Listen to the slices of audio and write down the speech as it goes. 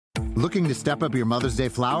Looking to step up your Mother's Day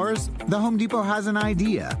flowers? The Home Depot has an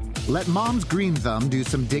idea. Let Mom's Green Thumb do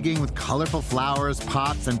some digging with colorful flowers,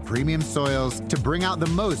 pots, and premium soils to bring out the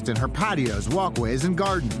most in her patios, walkways, and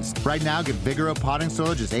gardens. Right now, get Vigoro potting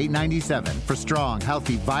soil just $8.97 for strong,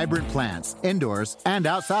 healthy, vibrant plants, indoors and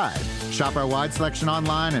outside. Shop our wide selection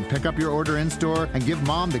online and pick up your order in-store and give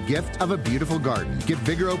Mom the gift of a beautiful garden. Get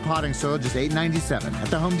Vigoro potting soil just $8.97 at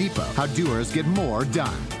the Home Depot. How doers get more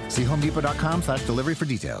done. See homedepot.com/delivery for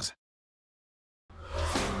details.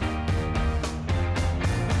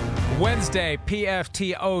 Wednesday,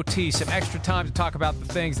 PFTOT, some extra time to talk about the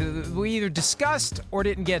things that we either discussed or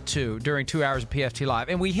didn't get to during 2 hours of PFT Live.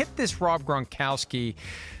 And we hit this Rob Gronkowski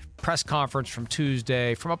press conference from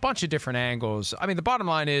Tuesday from a bunch of different angles. I mean, the bottom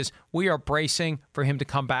line is we are bracing for him to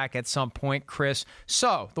come back at some point, Chris.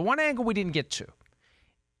 So the one angle we didn't get to,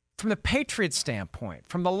 from the Patriots standpoint,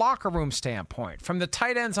 from the locker room standpoint, from the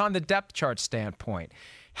tight ends on the depth chart standpoint,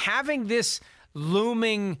 having this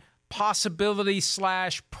looming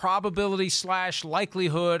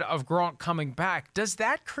possibility/probability/likelihood of Gronk coming back, does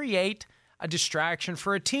that create a distraction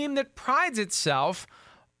for a team that prides itself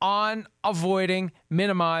on avoiding,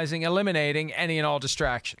 minimizing, eliminating any and all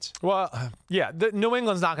distractions? Well, yeah, New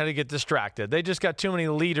England's not going to get distracted. They just got too many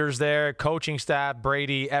leaders there, coaching staff,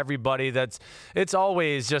 Brady, everybody. It's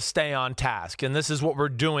always just stay on task. And this is what we're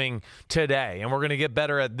doing today. And we're going to get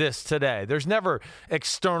better at this today. There's never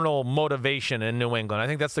external motivation in New England. I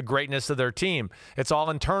think that's the greatness of their team. It's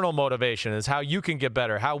all internal motivation. It's how you can get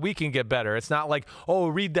better, how we can get better. It's not like, oh,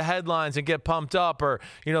 read the headlines and get pumped up, or,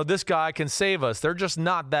 this guy can save us. They're just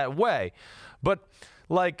not that way. But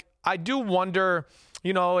I do wonder,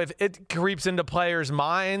 if it creeps into players'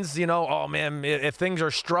 minds, oh man, if things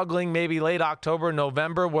are struggling maybe late October,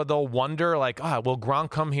 November, where they'll wonder will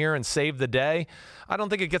Gronk come here and save the day? I don't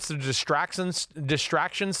think it gets to the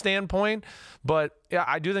distraction standpoint, but yeah,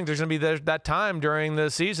 I do think there's going to be that time during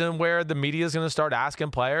the season where the media is going to start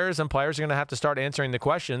asking players, and players are going to have to start answering the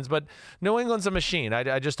questions. But New England's a machine.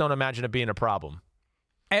 I just don't imagine it being a problem.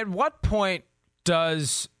 At what point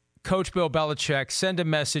does Coach Bill Belichick send a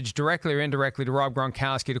message directly or indirectly to Rob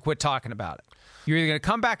Gronkowski to quit talking about it? You're either going to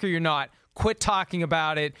come back or you're not. Quit talking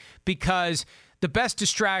about it, because the best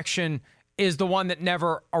distraction is the one that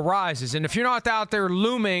never arises. And if you're not out there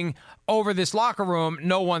looming over this locker room,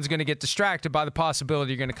 no one's going to get distracted by the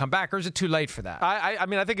possibility you're going to come back. Or is it too late for that? I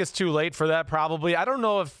mean, I think it's too late for that probably. I don't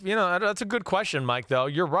know if, that's a good question, Mike, though.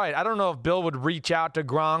 You're right. I don't know if Bill would reach out to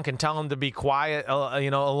Gronk and tell him to be quiet,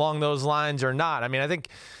 along those lines or not. I mean, I think,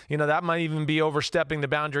 that might even be overstepping the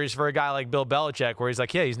boundaries for a guy like Bill Belichick, where he's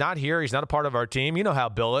like, yeah, he's not here. He's not a part of our team. You know how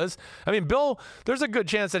Bill is. I mean, Bill, there's a good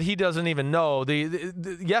chance that he doesn't even know.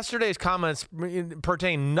 The yesterday's comments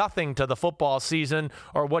pertain nothing to the football season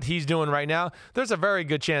or what he's doing right now. There's a very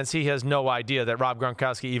good chance he has no idea that Rob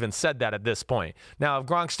Gronkowski even said that at this point. Now, if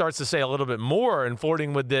Gronk starts to say a little bit more and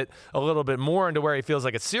flirting with it a little bit more into where he feels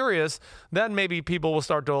like it's serious, then maybe people will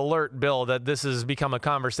start to alert Bill that this has become a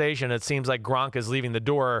conversation. It seems like Gronk is leaving the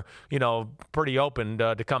door, pretty open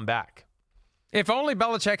to come back. If only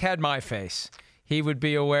Belichick had my face, he would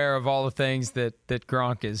be aware of all the things that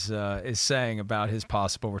Gronk is saying about his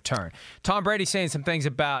possible return. Tom Brady saying some things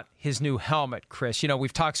about his new helmet, Chris.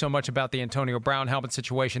 We've talked so much about the Antonio Brown helmet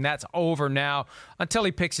situation. That's over now until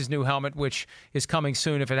he picks his new helmet, which is coming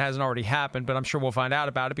soon if it hasn't already happened. But I'm sure we'll find out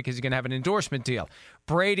about it because he's going to have an endorsement deal.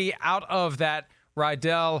 Brady out of that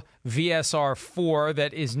Rydell VSR4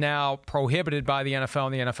 that is now prohibited by the NFL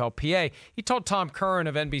and the NFLPA. He told Tom Curran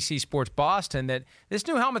of NBC Sports Boston that this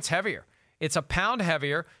new helmet's heavier. It's a pound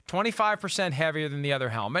heavier, 25% heavier than the other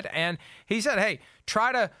helmet. And he said, hey,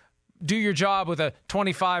 try to do your job with a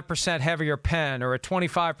 25% heavier pen or a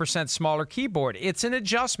 25% smaller keyboard. It's an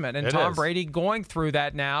adjustment. And Tom Brady going through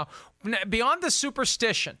that now. Beyond the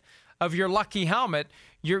superstition of your lucky helmet,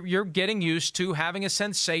 you're getting used to having a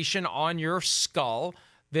sensation on your skull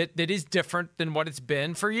that is different than what it's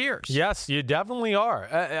been for years. Yes, you definitely are.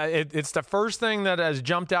 It's the first thing that has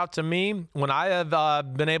jumped out to me when I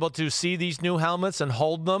have been able to see these new helmets and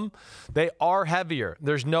hold them. They are heavier.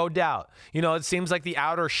 There's no doubt. It seems like the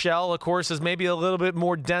outer shell, of course, is maybe a little bit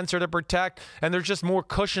more denser to protect, and there's just more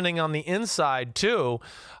cushioning on the inside, too.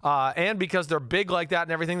 And because they're big like that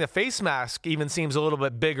and everything, the face mask even seems a little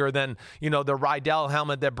bit bigger than, the Rydell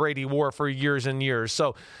helmet that Brady wore for years and years.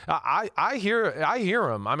 So I hear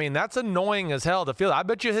him. I mean, that's annoying as hell to feel. I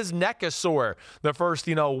bet you his neck is sore the first,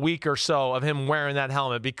 week or so of him wearing that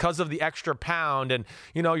helmet because of the extra pound. And,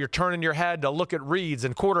 you're turning your head to look at reads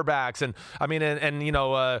and quarterbacks and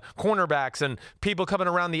cornerbacks and people coming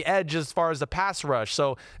around the edge as far as the pass rush.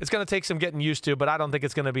 So it's going to take some getting used to, but I don't think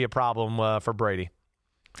it's going to be a problem for Brady.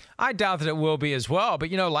 I doubt that it will be as well.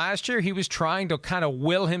 But, last year he was trying to kind of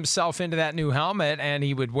will himself into that new helmet, and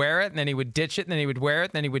he would wear it, and then he would ditch it, and then he would wear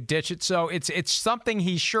it, and then he would ditch it. So it's something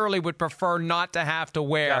he surely would prefer not to have to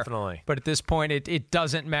wear. Definitely. But at this point, it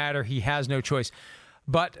doesn't matter. He has no choice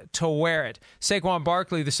but to wear it. Saquon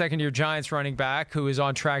Barkley, the second-year Giants running back, who is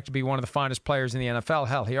on track to be one of the finest players in the NFL.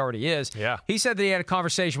 Hell, he already is. Yeah. He said that he had a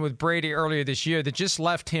conversation with Brady earlier this year that just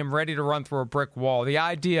left him ready to run through a brick wall. The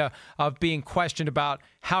idea of being questioned about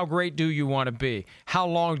how great do you want to be? How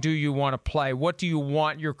long do you want to play? What do you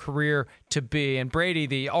want your career to be? And Brady,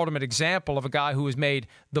 the ultimate example of a guy who has made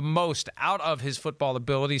the most out of his football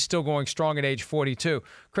ability, still going strong at age 42.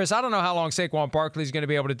 Chris, I don't know how long Saquon Barkley is going to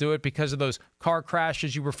be able to do it because of those car crashes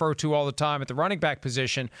you refer to all the time at the running back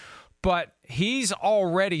position, but he's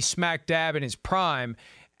already smack dab in his prime,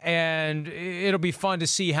 and it'll be fun to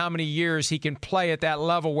see how many years he can play at that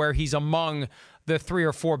level where he's among the 3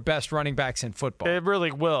 or 4 best running backs in football. It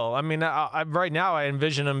really will. I mean, right now I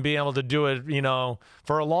envision him being able to do it,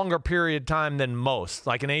 for a longer period of time than most,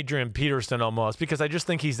 like an Adrian Peterson almost, because I just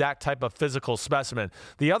think he's that type of physical specimen.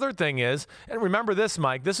 The other thing is, and remember this,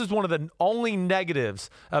 Mike, this is one of the only negatives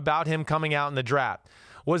about him coming out in the draft,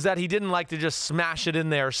 was that he didn't like to just smash it in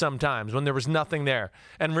there sometimes when there was nothing there.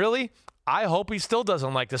 And really, I hope he still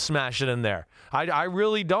doesn't like to smash it in there. I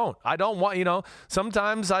really don't. I don't want,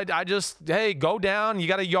 sometimes I just, hey, go down. You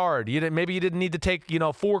got a yard. Maybe you didn't need to take,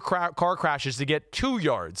 4 car crashes to get 2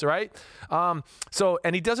 yards, right? And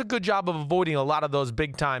he does a good job of avoiding a lot of those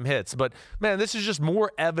big time hits. But man, this is just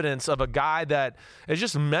more evidence of a guy that is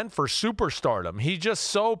just meant for superstardom. He's just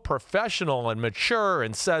so professional and mature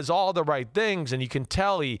and says all the right things. And you can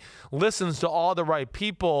tell he listens to all the right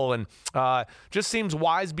people and just seems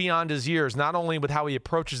wise beyond his years, not only with how he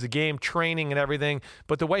approaches the game, training and everything,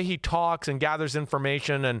 but the way he talks and gathers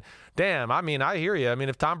information. And damn, I hear you.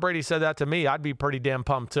 If Tom Brady said that to me, I'd be pretty damn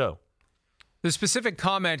pumped too. The specific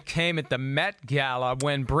comment came at the Met Gala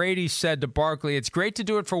when Brady said to Barkley, it's great to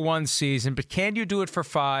do it for 1 season, but can you do it for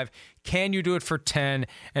 5? Can you do it for 10?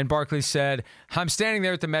 And Barkley said, I'm standing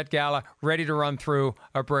there at the Met Gala ready to run through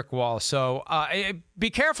a brick wall. So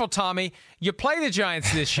be careful, Tommy. You play the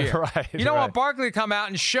Giants this year. Right, you don't want Barkley to come out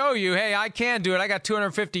and show you, hey, I can do it. I got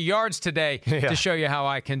 250 yards today to show you how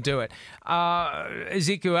I can do it.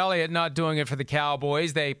 Ezekiel Elliott not doing it for the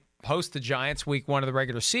Cowboys. They host the Giants week 1 of the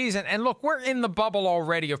regular season. And look, we're in the bubble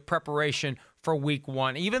already of preparation for week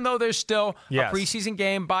 1, even though there's still a preseason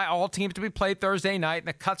game by all teams to be played Thursday night, and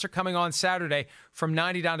the cuts are coming on Saturday from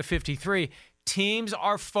 90 down to 53. Teams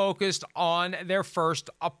are focused on their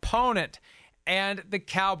first opponent. And the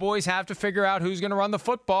Cowboys have to figure out who's going to run the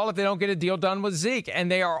football if they don't get a deal done with Zeke.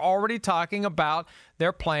 And they are already talking about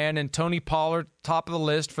their plan, and Tony Pollard, top of the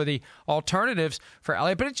list for the alternatives for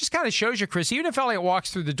Elliott. But it just kind of shows you, Chris, even if Elliott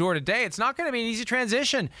walks through the door today, it's not going to be an easy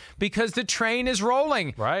transition because the train is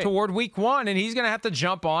rolling toward week 1, and he's going to have to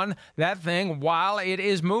jump on that thing while it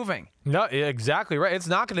is moving. No, exactly right. It's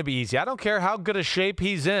not going to be easy. I don't care how good a shape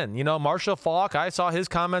he's in. Marshall Faulk, I saw his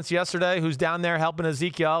comments yesterday, who's down there helping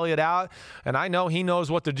Ezekiel Elliott out, and I know he knows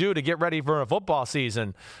what to do to get ready for a football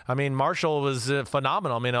season. Marshall was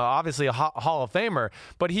phenomenal. Obviously a Hall of Famer,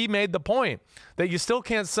 but he made the point that you still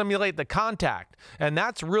can't simulate the contact, and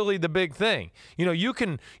that's really the big thing. You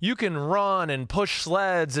can run and push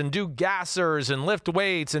sleds and do gassers and lift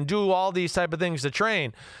weights and do all these type of things to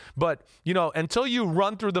train, but until you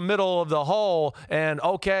run through the middle of the hole and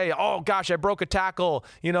oh gosh, I broke a tackle,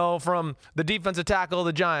 from the defensive tackle of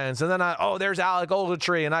the Giants, and then there's Alec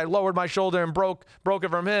Ogletree, and I lowered my shoulder and broke it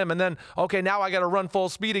from him, and then now I got to run full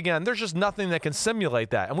speed again. There's just nothing that can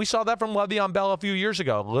simulate that, and we saw that from Le'Veon Bell a few years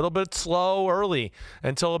ago. A little bit slow early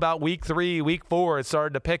until about week 3, week 4, it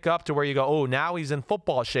started to pick up to where you go, now he's in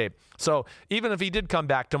football shape. So even if he did come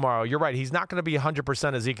back tomorrow, you're right, he's not going to be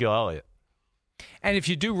 100% Ezekiel Elliott. And if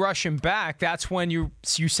you do rush him back, that's when you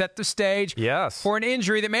set the stage yes. for an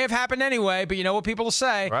injury that may have happened anyway, but you know what people will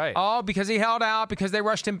say? Right. Oh, because he held out, because they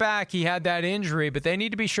rushed him back, he had that injury. But they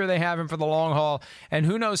need to be sure they have him for the long haul, and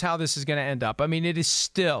who knows how this is going to end up. I mean, it is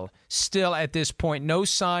still at this point, no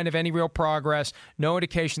sign of any real progress, no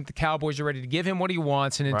indication that the Cowboys are ready to give him what he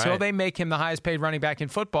wants, and until they make him the highest paid running back in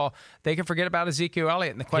football, they can forget about Ezekiel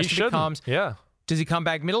Elliott. And the question becomes, does he come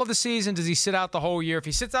back middle of the season? Does he sit out the whole year? If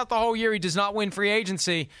he sits out the whole year, he does not win free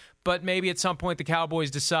agency. but maybe at some point the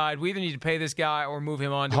Cowboys decide we either need to pay this guy or move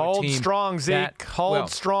him on to a Hold team. strong, Zeke. Hold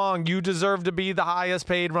strong. You deserve to be the highest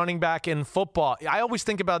paid running back in football. I always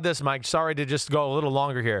think about this, Mike. Sorry to just go a little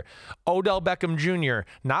longer here. Odell Beckham Jr.,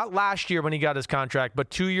 not last year when he got his contract, but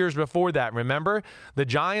 2 years before that. Remember? The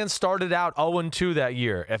Giants started out 0-2 that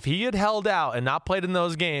year. If he had held out and not played in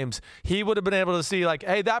those games, he would have been able to see, like,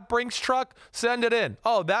 hey, that Brinks truck, send it in.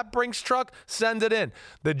 Oh, that Brinks truck, send it in.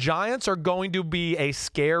 The Giants are going to be a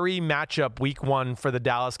scary matchup week 1 for the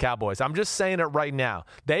Dallas Cowboys. I'm just saying it right now.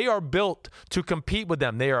 They are built to compete with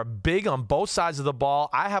them. They are big on both sides of the ball.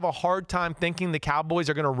 I have a hard time thinking the Cowboys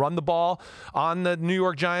are going to run the ball on the New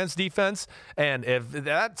York Giants defense. And if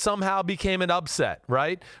that somehow became an upset,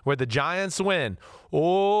 right, where the Giants win,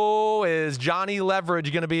 is Johnny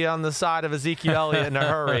Leverage going to be on the side of Ezekiel Elliott in a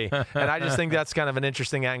hurry? And I just think that's kind of an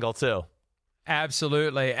interesting angle too.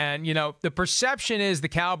 Absolutely. And, the perception is the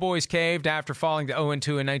Cowboys caved after falling to 0-2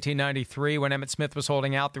 in 1993 when Emmitt Smith was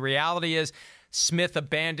holding out. The reality is Smith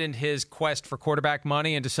abandoned his quest for quarterback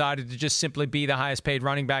money and decided to just simply be the highest paid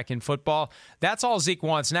running back in football. That's all Zeke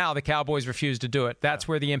wants now. The Cowboys refuse to do it. That's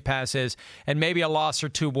where the impasse is. And maybe a loss or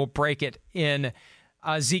two will break it in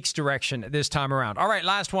Zeke's direction this time around. All right,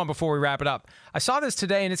 last one before we wrap it up. I saw this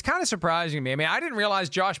today, and it's kind of surprising me. I didn't realize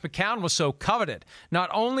Josh McCown was so coveted. Not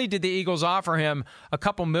only did the Eagles offer him a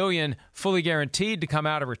couple million fully guaranteed to come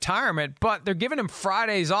out of retirement, but they're giving him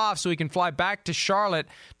Fridays off so he can fly back to Charlotte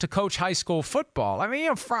to coach high school football.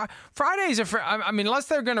 Fridays are, unless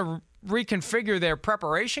they're going to reconfigure their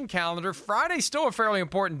preparation calendar, Friday's still a fairly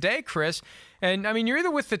important day, Chris. And, you're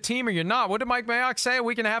either with the team or you're not. What did Mike Mayock say a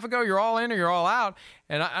week and a half ago? You're all in or you're all out.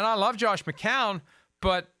 And I love Josh McCown,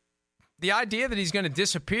 but the idea that he's going to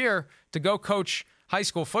disappear to go coach high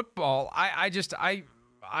school football, I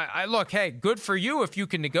look, hey, good for you if you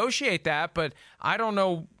can negotiate that, but I don't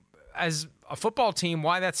know as a football team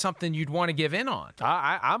why that's something you'd want to give in on.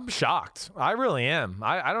 I'm shocked. I really am.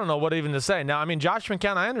 I don't know what even to say. Now, Josh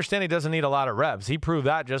McCown, I understand he doesn't need a lot of reps. He proved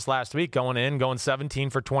that just last week going 17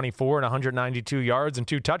 for 24 and 192 yards and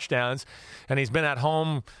 2 touchdowns. And he's been at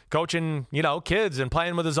home coaching, kids and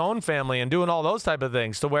playing with his own family and doing all those type of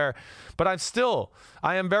things but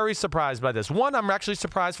I am very surprised by this. One, I'm actually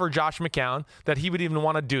surprised for Josh McCown that he would even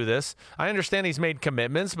want to do this. I understand he's made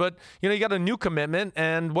commitments, but you got a new commitment,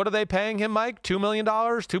 and what are they paying him, Mike? $2 million,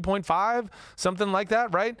 2.5, something like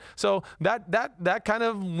that, right? So that kind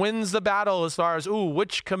of wins the battle as far as,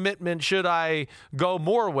 which commitment should I go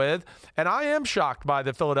more with? And I am shocked by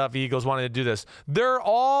the Philadelphia Eagles wanting to do this. They're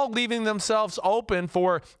all leaving themselves open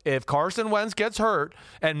for if Carson Wentz gets hurt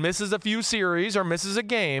and misses a few series or misses a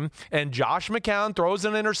game, and Josh McCown throws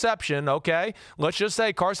an interception, okay? Let's just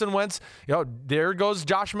say Carson Wentz, there goes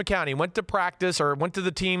Josh McCown. He went to practice or went to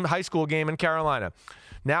the team high school game in Carolina.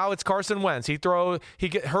 Now it's Carson Wentz. He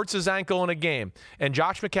hurts his ankle in a game, and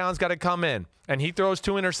Josh McCown's got to come in, and he throws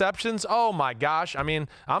 2 interceptions. Oh, my gosh.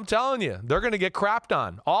 I'm telling you, they're going to get crapped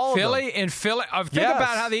on. All Philly of them. and Philly. Think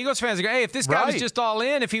about how the Eagles fans are going, hey, if this guy was just all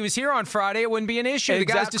in, if he was here on Friday, it wouldn't be an issue. The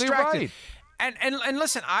guy's distracted. Right. And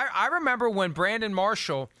listen, I remember when Brandon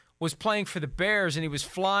Marshall was playing for the Bears and he was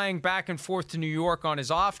flying back and forth to New York on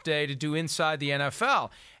his off day to do Inside the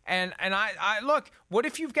NFL. And I look, what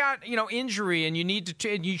if you've got, injury and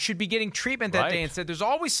you should be getting treatment that day instead? There's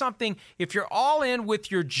always something, if you're all in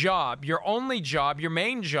with your job, your only job, your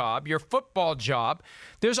main job, your football job,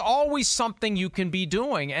 there's always something you can be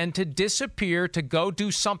doing. And to disappear, to go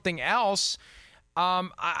do something else,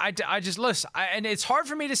 I just, listen, and it's hard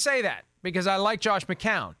for me to say that because I like Josh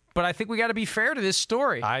McCown. But I think we got to be fair to this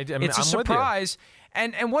story. It's a surprise.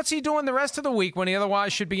 And what's he doing the rest of the week when he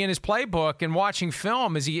otherwise should be in his playbook and watching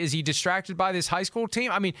film? Is he distracted by this high school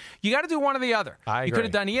team? You got to do one or the other. I agree. You could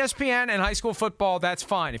have done ESPN and high school football. That's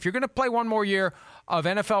fine. If you're going to play one more year of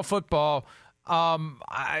NFL football,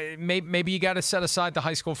 maybe you got to set aside the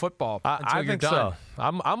high school football until you're done. So.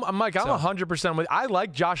 I'm Mike. I'm 100% with. I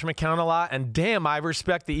like Josh McCown a lot, and damn, I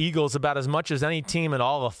respect the Eagles about as much as any team in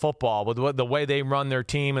all of football with the way they run their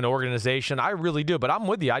team and organization. I really do. But I'm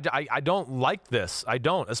with you. I don't like this. I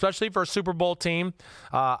don't, especially for a Super Bowl team.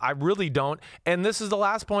 I really don't. And this is the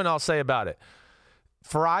last point I'll say about it.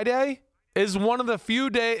 Friday is one of the few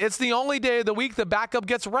days, it's the only day of the week the backup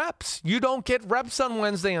gets reps. You don't get reps on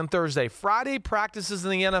Wednesday and Thursday. Friday practices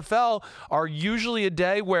in the NFL are usually a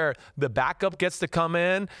day where the backup gets to come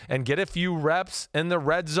in and get a few reps in the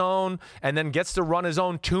red zone and then gets to run his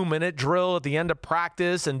own 2-minute drill at the end of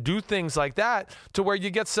practice and do things like that to where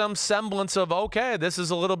you get some semblance of, okay, this is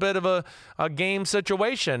a little bit of a game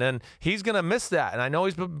situation, and he's going to miss that. And I know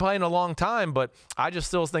he's been playing a long time, but I just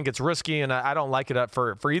still think it's risky, and I don't like it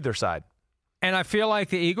for either side. And I feel like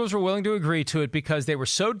the Eagles were willing to agree to it because they were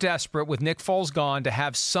so desperate with Nick Foles gone to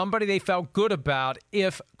have somebody they felt good about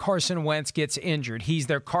if Carson Wentz gets injured. He's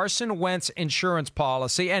their Carson Wentz insurance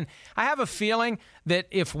policy. And I have a feeling that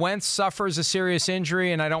if Wentz suffers a serious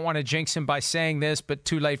injury, and I don't want to jinx him by saying this, but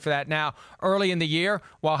too late for that now, early in the year,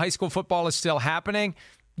 while high school football is still happening,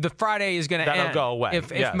 the Friday is going to end. That'll go away. If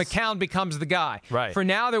McCown becomes the guy. Right. For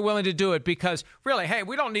now, they're willing to do it because, really, hey,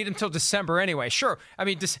 we don't need him until December anyway. Sure. I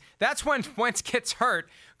mean, that's when Wentz gets hurt.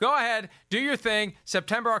 Go ahead, do your thing,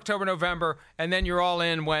 September, October, November, and then you're all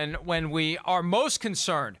in when we are most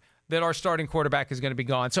concerned that our starting quarterback is going to be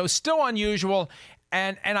gone. So still unusual.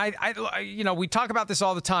 And I we talk about this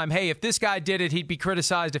all the time. Hey, if this guy did it, he'd be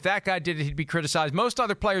criticized. If that guy did it, he'd be criticized. Most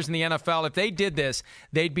other players in the NFL, if they did this,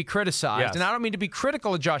 they'd be criticized. Yes. And I don't mean to be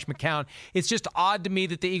critical of Josh McCown. It's just odd to me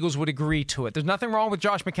that the Eagles would agree to it. There's nothing wrong with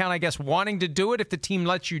Josh McCown, I guess, wanting to do it if the team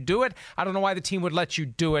lets you do it. I don't know why the team would let you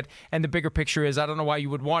do it. And the bigger picture is I don't know why you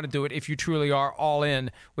would want to do it if you truly are all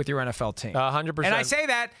in with your NFL team. 100%. And I say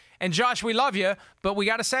that. And Josh, we love you, but we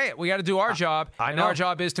got to say it. We got to do our job. I and know. our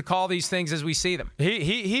job is to call these things as we see them.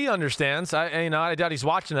 He understands. I doubt he's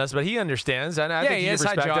watching us, but he understands, and I think he he is.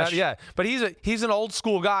 respect Hi, Josh. that. Yeah, but he's an old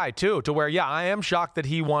school guy too, to where I am shocked that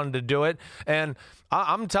he wanted to do it, and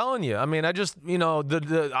I'm telling you, I mean, I just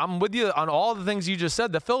I'm with you on all the things you just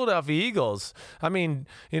said. The Philadelphia Eagles, I mean,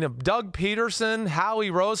 Doug Peterson, Howie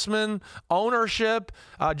Roseman, ownership,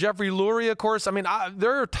 Jeffrey Lurie, of course. I mean,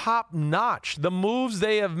 they're top notch. The moves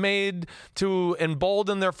they have made to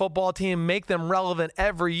embolden their football team, make them relevant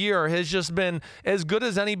every year, has just been as good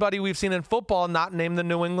as anybody we've seen in football, not named the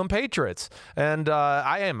New England Patriots. And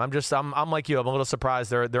I'm like you. I'm a little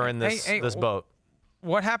surprised they're in this boat.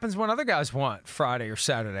 What happens when other guys want Friday or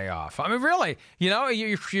Saturday off? I mean, really,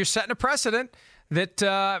 you're setting a precedent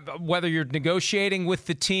that whether you're negotiating with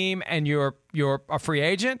the team and you're a free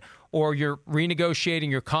agent or you're renegotiating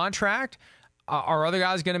your contract, are other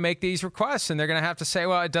guys going to make these requests? And they're going to have to say,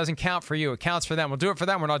 well, it doesn't count for you. It counts for them. We'll do it for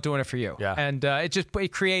them. We're not doing it for you. Yeah. And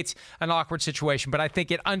it creates an awkward situation. But I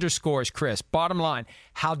think it underscores, Chris, bottom line,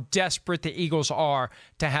 how desperate the Eagles are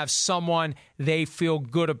to have someone they feel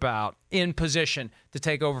good about in position to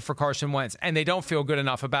take over for Carson Wentz. And they don't feel good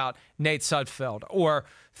enough about Nate Sudfeld or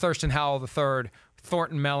Thurston Howell III,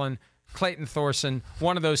 Thornton Mellon, Clayton Thorson.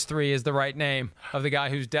 One of those three is the right name of the guy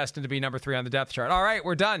who's destined to be number 3 on the depth chart. All right,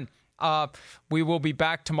 we're done. We will be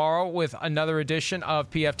back tomorrow with another edition of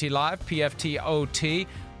PFT Live, PFT OT.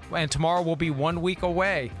 And tomorrow we'll be 1 week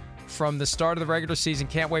away from the start of the regular season.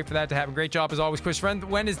 Can't wait for that to happen. Great job as always, Chris Friend.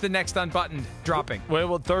 When is the next Unbuttoned dropping?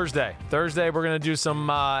 Well, Thursday. Thursday, we're going to do some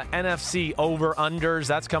NFC over-unders.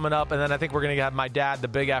 That's coming up. And then I think we're going to have my dad, the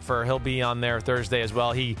Big Effer. He'll be on there Thursday as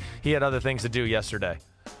well. He had other things to do yesterday.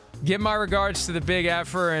 Give my regards to the Big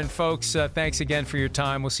Effer. And folks, thanks again for your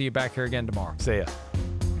time. We'll see you back here again tomorrow. See ya.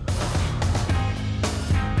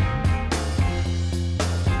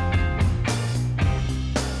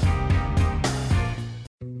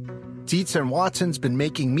 Dietz & Watson's been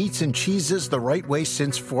making meats and cheeses the right way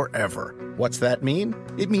since forever. What's that mean?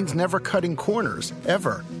 It means never cutting corners,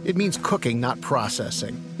 ever. It means cooking, not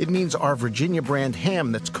processing. It means our Virginia brand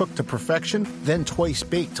ham that's cooked to perfection, then twice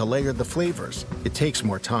baked to layer the flavors. It takes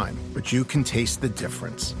more time, but you can taste the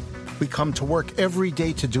difference. We come to work every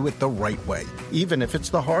day to do it the right way, even if it's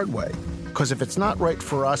the hard way. Because if it's not right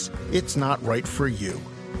for us, it's not right for you.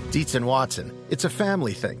 Dietz & Watson, it's a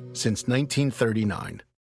family thing since 1939.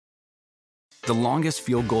 The longest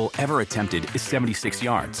field goal ever attempted is 76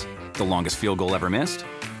 yards. The longest field goal ever missed?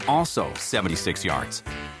 Also 76 yards.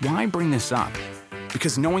 Why bring this up?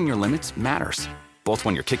 Because knowing your limits matters, both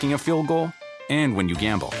when you're kicking a field goal and when you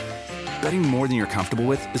gamble. Betting more than you're comfortable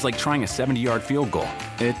with is like trying a 70-yard field goal.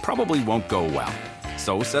 It probably won't go well.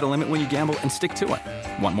 So set a limit when you gamble and stick to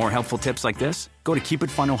it. Want more helpful tips like this? Go to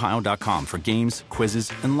keepitfunohio.com for games,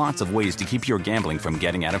 quizzes, and lots of ways to keep your gambling from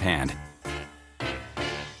getting out of hand.